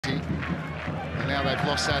And now they've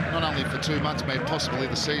lost that not only for 2 months, but possibly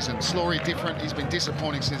the season. Slory different. He's been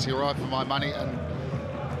disappointing since he arrived for my money, and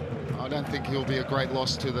I don't think he'll be a great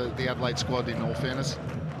loss to the Adelaide squad, in all fairness.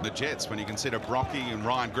 The Jets, when you consider Brocky and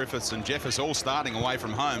Ryan Griffiths and Jeffers all starting away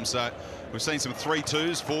from home, so we've seen some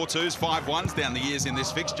 3-2s, 4-2s, 5-1s down the years in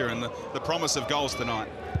this fixture, and the promise of goals tonight.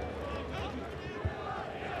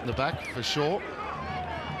 The back for sure.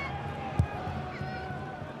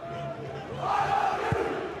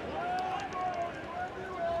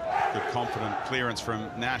 Good confident clearance from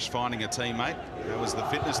Nash, finding a teammate. That was the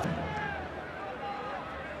fitness.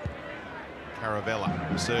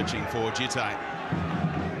 Caravella searching for Jitte.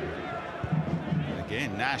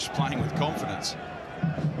 Again, Nash playing with confidence.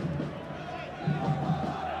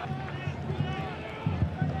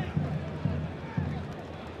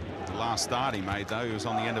 The last start he made, though, he was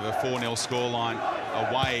on the end of a 4-0 scoreline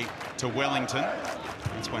away to Wellington.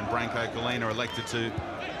 That's when Branko Kalina elected to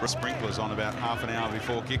sprinklers on about half an hour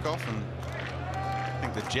before kickoff, and I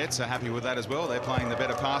think the Jets are happy with that as well. They're playing the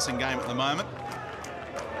better passing game at the moment.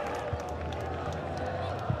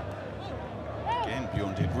 Again,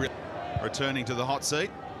 Bjorn did really returning to the hot seat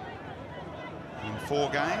in 4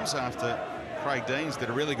 games after Craig Deans did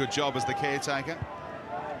a really good job as the caretaker.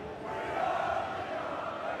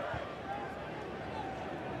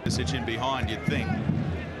 Vidicic in behind, you'd think.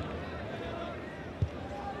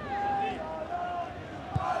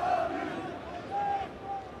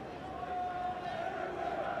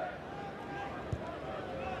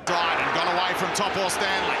 And got away from Topor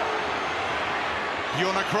Stanley.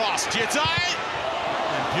 Bjorn across, Jitte!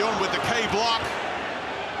 And Bjorn with the key block.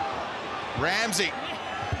 Ramsey.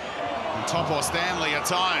 And Topor Stanley a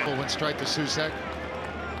time. Ball went straight to Susak.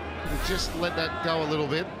 He just let that go a little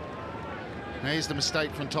bit. Now here's the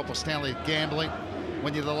mistake from Topor Stanley, gambling.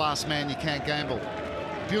 When you're the last man, you can't gamble.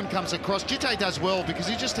 Bjorn comes across. Jitte does well because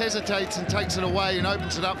he just hesitates and takes it away and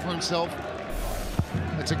opens it up for himself.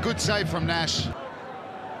 It's a good save from Nash.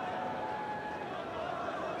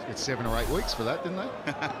 Get 7 or 8 weeks for that, didn't they?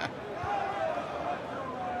 I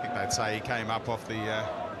think they'd say he came up off the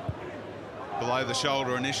below the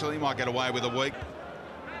shoulder initially. Might get away with a week.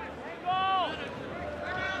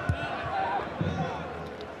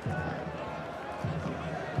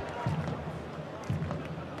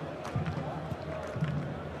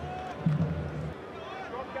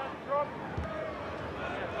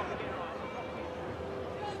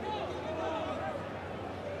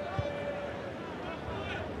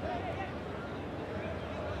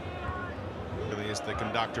 Really is the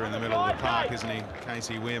conductor in the middle of the park, isn't he,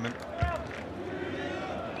 Casey Weirman?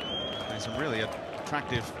 There's some really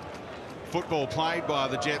attractive football played by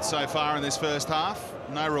the Jets so far in this first half.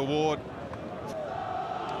 No reward.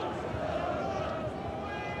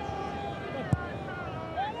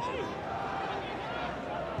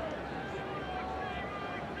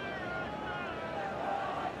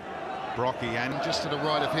 Brocky and Just to the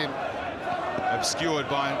right of him. Obscured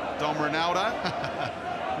by Dom Ronaldo.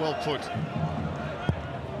 Well put.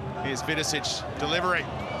 Here's Vidicic, delivery.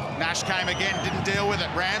 Nash came again, didn't deal with it.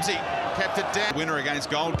 Ramsey kept it down. Winner against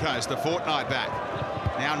Gold Coast a fortnight back.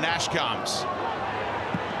 Now Nash comes.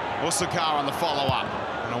 Usakar on the follow-up.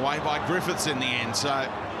 And away by Griffiths in the end, so...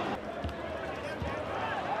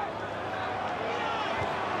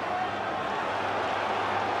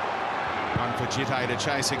 One for Jitte to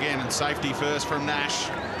chase again, and safety first from Nash.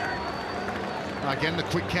 Again, the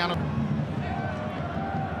quick counter.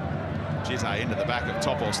 Jitte into the back of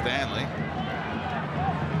Topor Stanley.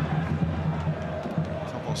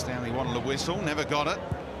 Topor Stanley wanted a whistle, never got it.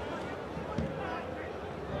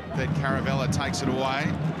 Then Caravella takes it away.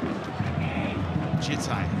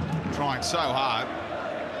 Jitte trying so hard.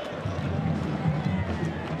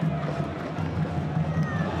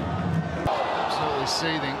 Absolutely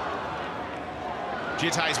seething.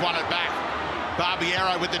 Jitte's won it back.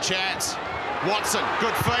 Barbiero with the chance. Watson,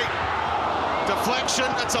 good feet. Deflection,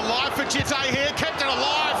 it's alive for Jitte here, kept it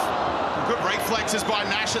alive. Good reflexes by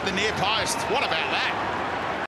Nash at the near post. What about that?